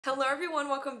Hello everyone,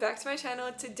 welcome back to my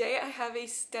channel. Today I have a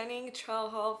stunning trial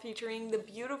haul featuring the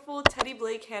beautiful Teddy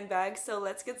Blake handbag, so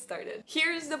let's get started.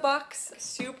 Here's the box,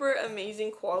 super amazing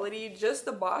quality, just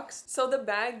the box. So the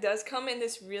bag does come in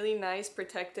this really nice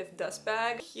protective dust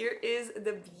bag. Here is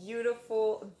the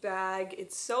beautiful bag,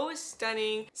 it's so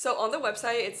stunning. So on the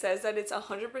website it says that it's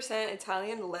 100%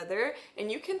 Italian leather,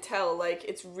 and you can tell like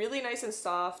it's really nice and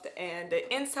soft, and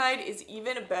the inside is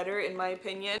even better in my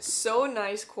opinion. So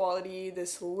nice quality,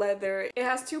 this leather. It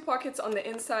has two pockets on the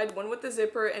inside, one with the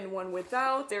zipper and one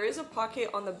without. There is a pocket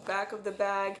on the back of the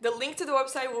bag. The link to the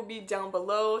website will be down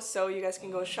below so you guys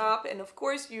can go shop, and of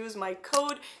course use my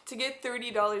code to get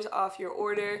 $30 off your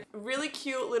order. Really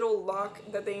cute little lock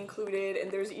that they included, and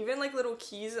there's even like little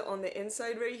keys on the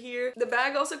inside right here. The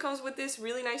bag also comes with this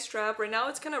really nice strap. Right now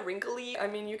it's kind of wrinkly. I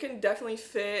mean, you can definitely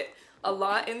fit a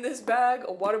lot in this bag,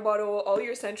 a water bottle, all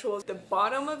your essentials. The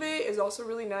bottom of it is also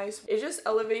really nice. It just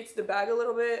elevates the bag a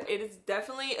little bit. It is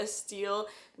definitely a steal.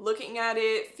 Looking at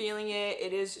it, feeling it,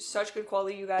 it is such good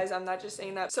quality, you guys. I'm not just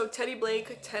saying that. So Teddy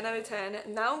Blake, 10 out of 10.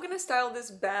 Now I'm gonna style this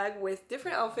bag with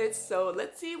different outfits, so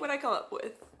let's see what I come up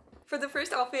with. For the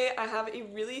first outfit, I have a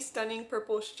really stunning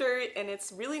purple shirt, and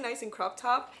it's really nice and crop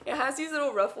top. It has these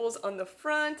little ruffles on the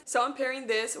front, so I'm pairing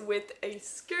this with a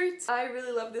skirt. I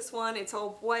really love this one. It's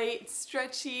all white,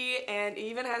 stretchy, and it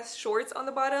even has shorts on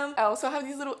the bottom. I also have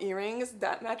these little earrings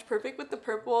that match perfect with the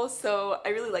purple, so I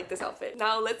really like this outfit.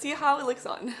 Now let's see how it looks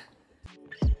on.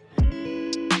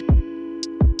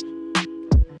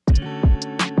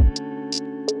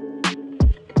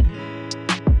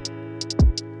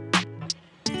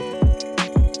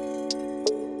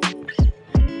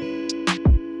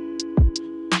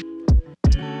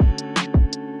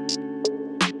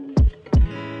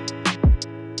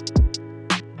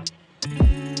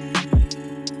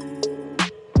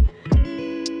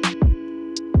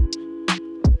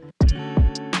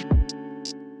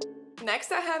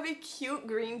 Next I have a cute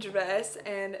green dress,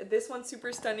 and this one's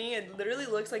super stunning. It literally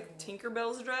looks like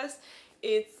Tinkerbell's dress.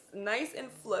 It's nice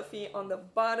and fluffy on the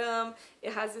bottom.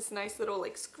 It has this nice little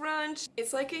like scrunch.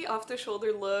 It's like a off the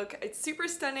shoulder look. It's super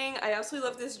stunning. I absolutely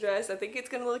love this dress. I think it's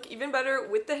gonna look even better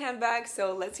with the handbag,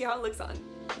 so let's see how it looks on.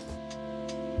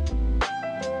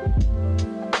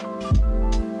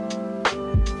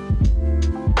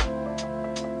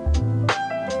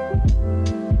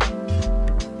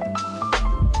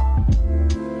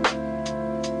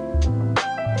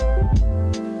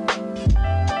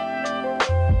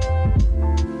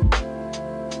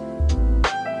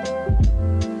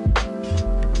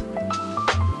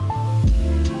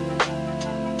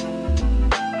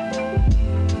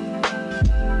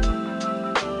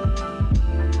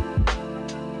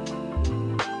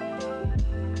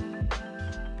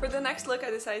 For the next look,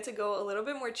 I decided to go a little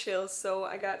bit more chill, so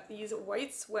I got these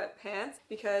white sweatpants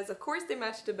because of course they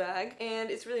match the bag, and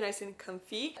it's really nice and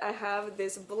comfy. I have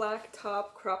this black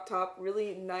top, crop top,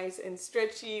 really nice and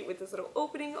stretchy with this little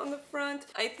opening on the front.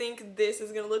 I think this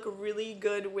is gonna look really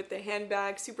good with the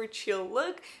handbag, super chill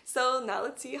look. So now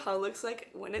let's see how it looks like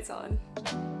when it's on.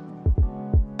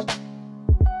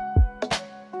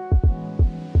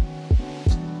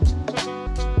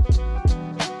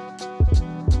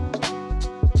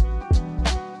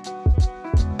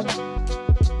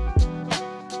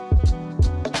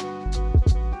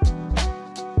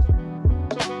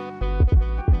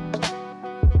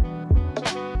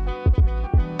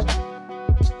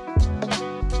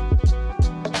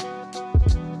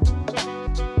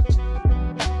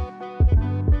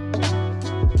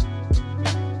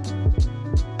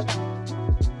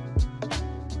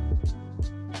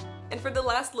 For the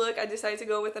last look, I decided to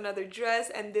go with another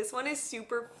dress, and this one is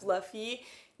super fluffy,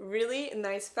 really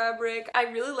nice fabric. I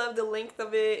really love the length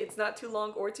of it. It's not too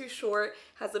long or too short,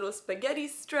 has little spaghetti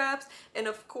straps, and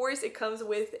of course it comes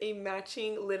with a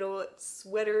matching little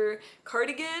sweater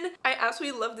cardigan. I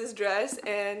absolutely love this dress,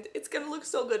 and it's gonna look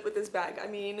so good with this bag. I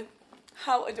mean,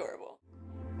 how adorable.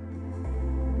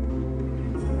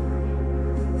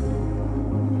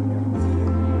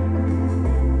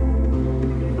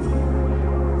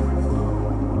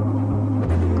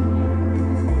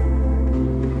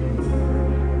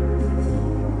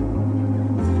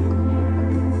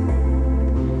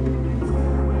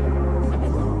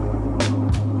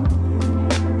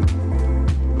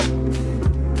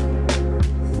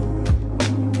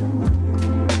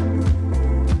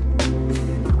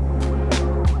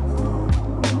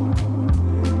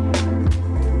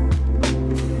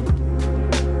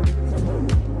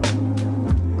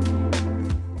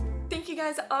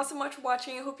 guys all so much for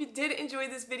watching. I hope you did enjoy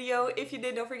this video. If you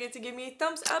did, don't forget to give me a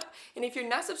thumbs up. And if you're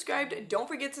not subscribed, don't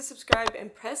forget to subscribe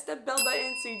and press that bell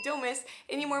button so you don't miss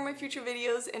any more of my future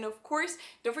videos. And of course,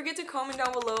 don't forget to comment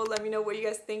down below. Let me know what you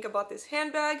guys think about this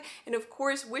handbag. And of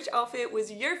course, which outfit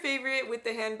was your favorite with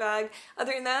the handbag.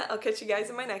 Other than that, I'll catch you guys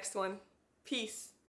in my next one. Peace.